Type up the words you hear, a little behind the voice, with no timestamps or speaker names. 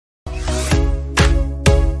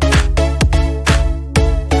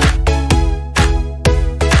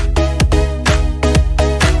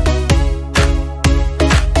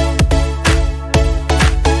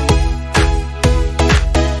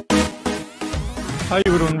Hi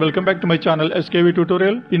everyone, welcome back to my channel SKV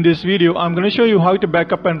Tutorial. In this video, I'm going to show you how to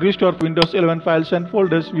backup and restore Windows 11 files and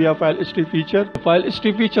folders via File History feature. The File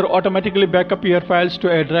History feature automatically backup your files to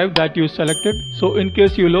a drive that you selected. So in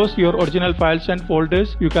case you lose your original files and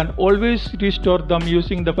folders, you can always restore them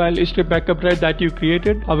using the File History backup drive that you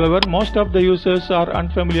created. However, most of the users are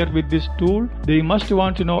unfamiliar with this tool. They must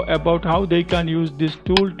want to know about how they can use this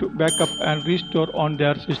tool to backup and restore on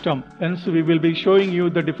their system. Hence, we will be showing you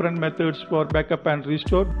the different methods for backup and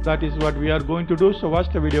restore. That is what we are going to do. So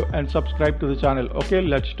watch the video and subscribe to the channel. Okay,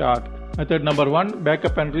 let's start. Method number 1,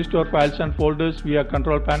 backup and restore files and folders via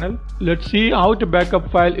control panel. Let's see how to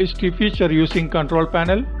backup file history feature using control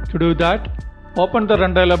panel. To do that, open the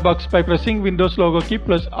run dialog box by pressing Windows logo key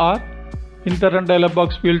plus R. In the run dialog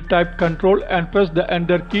box, we'll type control and press the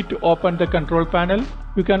enter key to open the control panel.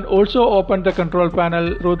 You can also open the control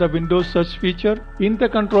panel through the Windows search feature. In the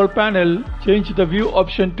control panel, change the view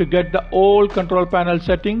option to get the all control panel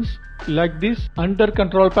settings like this. Under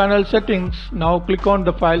control panel settings, now click on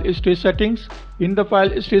the file history settings. In the file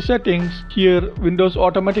history settings, here Windows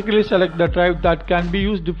automatically select the drive that can be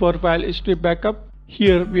used for file history backup.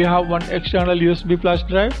 Here we have one external USB flash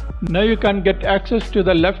drive. Now you can get access to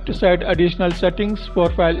the left side additional settings for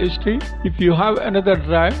file history. If you have another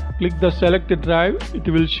drive, click the selected drive. It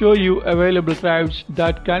will show you available drives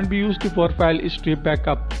that can be used for file history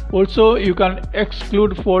backup. Also, you can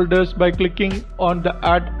exclude folders by clicking on the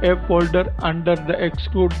add a folder under the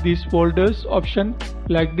exclude these folders option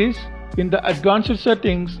like this. In the advanced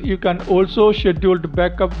settings, you can also schedule the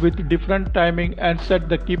backup with different timing and set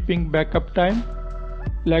the keeping backup time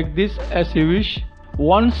like this as you wish.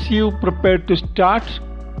 Once you prepare to start,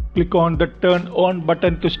 click on the turn on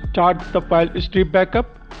button to start the file history backup.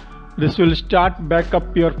 This will start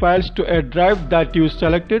backup your files to a drive that you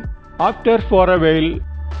selected. After for a while,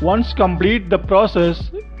 once complete the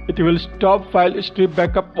process, it will stop file history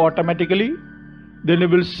backup automatically. Then you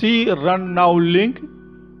will see run now link.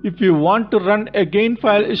 If you want to run again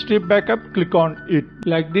file history backup, click on it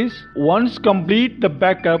like this. Once complete the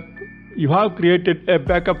backup, you have created a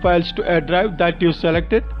backup files to a drive that you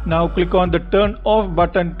selected. Now click on the turn off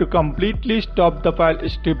button to completely stop the file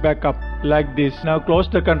history backup like this. Now close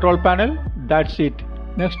the control panel. That's it.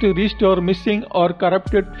 Next, restore missing or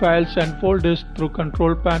corrupted files and folders through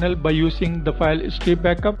control panel by using the file history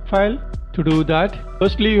backup file. To do that,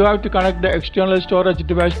 firstly you have to connect the external storage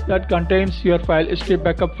device that contains your file history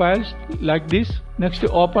backup files like this. Next,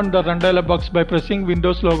 open the run dialog box by pressing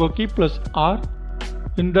Windows logo key plus R.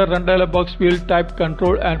 In the run dialog box, we'll type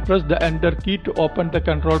control and press the enter key to open the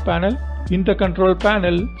control panel. In the control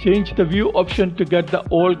panel, change the view option to get the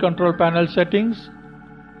all control panel settings.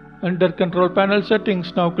 Under control panel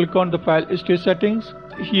settings, now click on the file history settings.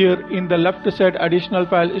 Here in the left side additional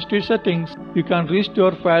file history settings, you can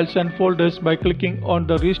restore files and folders by clicking on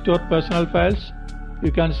the restore personal files.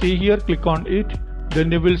 You can see here, click on it. Then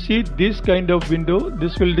you will see this kind of window.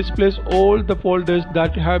 This will display all the folders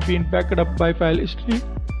that have been backed up by file history.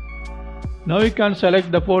 Now you can select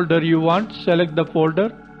the folder you want, select the folder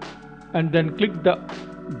and then click the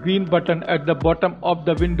green button at the bottom of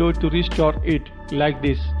the window to restore it like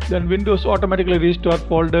this. Then Windows automatically restore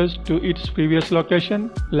folders to its previous location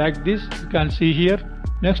like this. You can see here.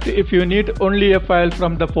 Next, if you need only a file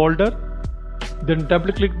from the folder, then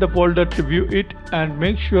double click the folder to view it and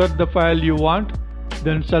make sure the file you want.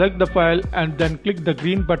 Then select the file and then click the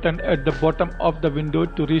green button at the bottom of the window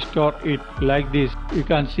to restore it like this. You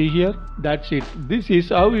can see here. That's it. This is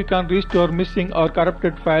how you can restore missing or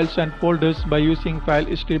corrupted files and folders by using file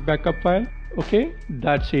history backup file. Okay,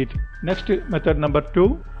 that's it. Next, method number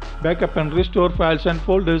 2, backup and restore files and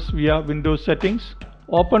folders via Windows settings.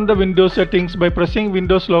 Open the Windows settings by pressing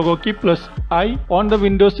Windows logo key plus I. On the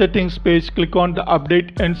Windows settings page, click on the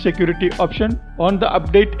update and security option. On the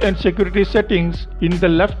update and security settings, in the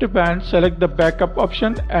left pane, select the backup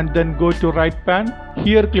option and then go to right pane.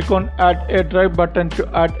 Here click on add a drive button to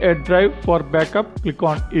add a drive for backup. Click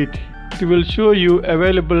on it. It will show you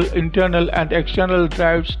available internal and external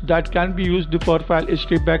drives that can be used for file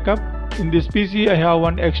history backup. In this PC, I have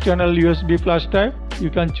one external USB flash drive. You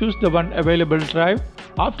can choose the one available drive.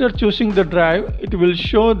 After choosing the drive, it will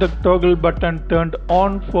show the toggle button turned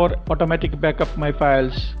on for automatic backup my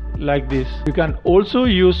files like this. You can also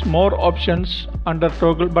use more options under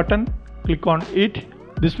toggle button. Click on it.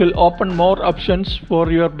 This will open more options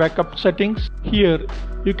for your backup settings. Here,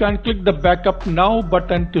 you can click the backup now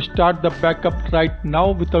button to start the backup right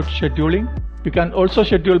now without scheduling. You can also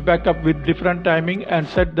schedule backup with different timing and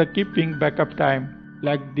set the keeping backup time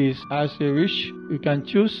like this as you wish. You can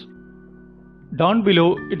choose. Down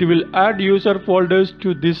below, it will add user folders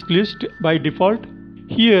to this list by default.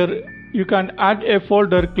 Here, you can add a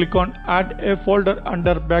folder. Click on add a folder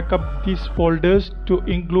under backup these folders to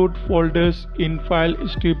include folders in file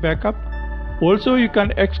history backup. Also, you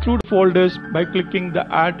can exclude folders by clicking the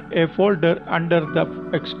add a folder under the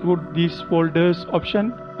exclude these folders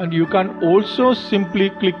option, and you can also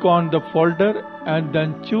simply click on the folder and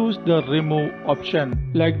then choose the remove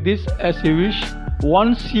option like this as you wish.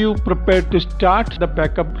 Once you prepare to start the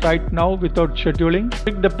backup right now without scheduling,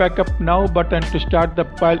 click the backup now button to start the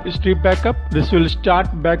file history backup. This will start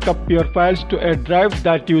backup your files to a drive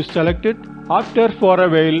that you selected. After for a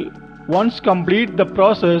while, once complete the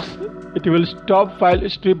process, it will stop file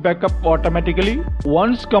history backup automatically.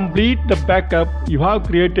 Once complete the backup, you have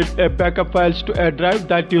created a backup files to a drive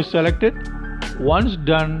that you selected. Once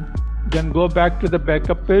done, then go back to the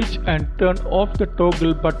backup page and turn off the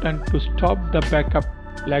toggle button to stop the backup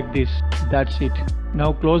like this. That's it.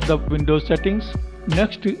 Now close the Windows settings.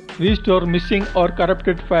 Next, restore missing or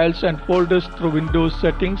corrupted files and folders through Windows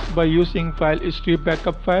settings by using file history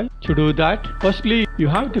backup file. To do that, firstly, you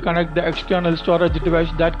have to connect the external storage device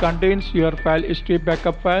that contains your file history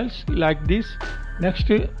backup files like this.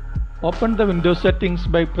 Next, open the Windows settings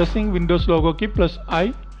by pressing Windows logo key plus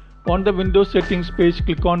I. On the Windows settings page,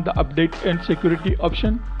 click on the update and security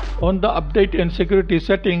option. On the update and security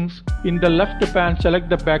settings, in the left pane select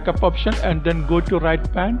the backup option and then go to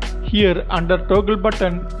right pane. Here under toggle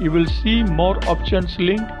button you will see more options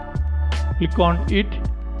link. Click on it.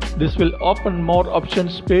 This will open more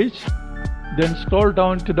options page. Then scroll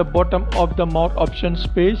down to the bottom of the more options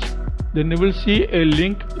page. Then you will see a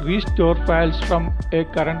link restore files from a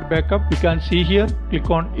current backup. You can see here.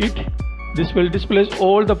 Click on it. This will display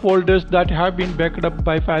all the folders that have been backed up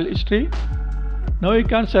by file history. Now you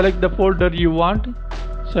can select the folder you want.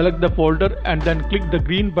 Select the folder and then click the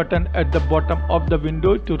green button at the bottom of the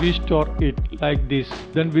window to restore it like this.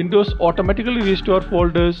 Then Windows automatically restore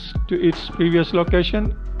folders to its previous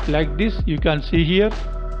location like this. You can see here.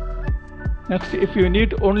 Next, if you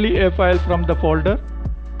need only a file from the folder,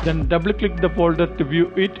 then double click the folder to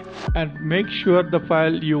view it and make sure the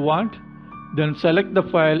file you want. Then select the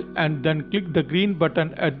file and then click the green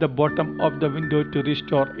button at the bottom of the window to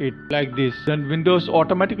restore it like this. Then Windows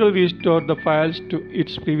automatically restore the files to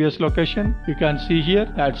its previous location. You can see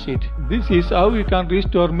here. That's it. This is how you can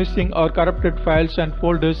restore missing or corrupted files and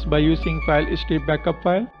folders by using file history backup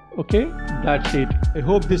file. Okay, that's it. I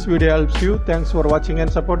hope this video helps you. Thanks for watching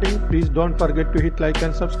and supporting. Please don't forget to hit like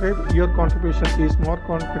and subscribe. Your contribution is more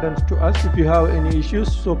confidence to us. If you have any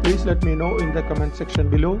issues, so please let me know in the comment section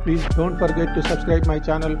below. Please don't forget to subscribe my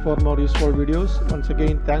channel for more useful videos. Once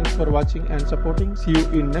again, thanks for watching and supporting. See you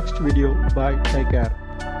in next video. Bye. Take care.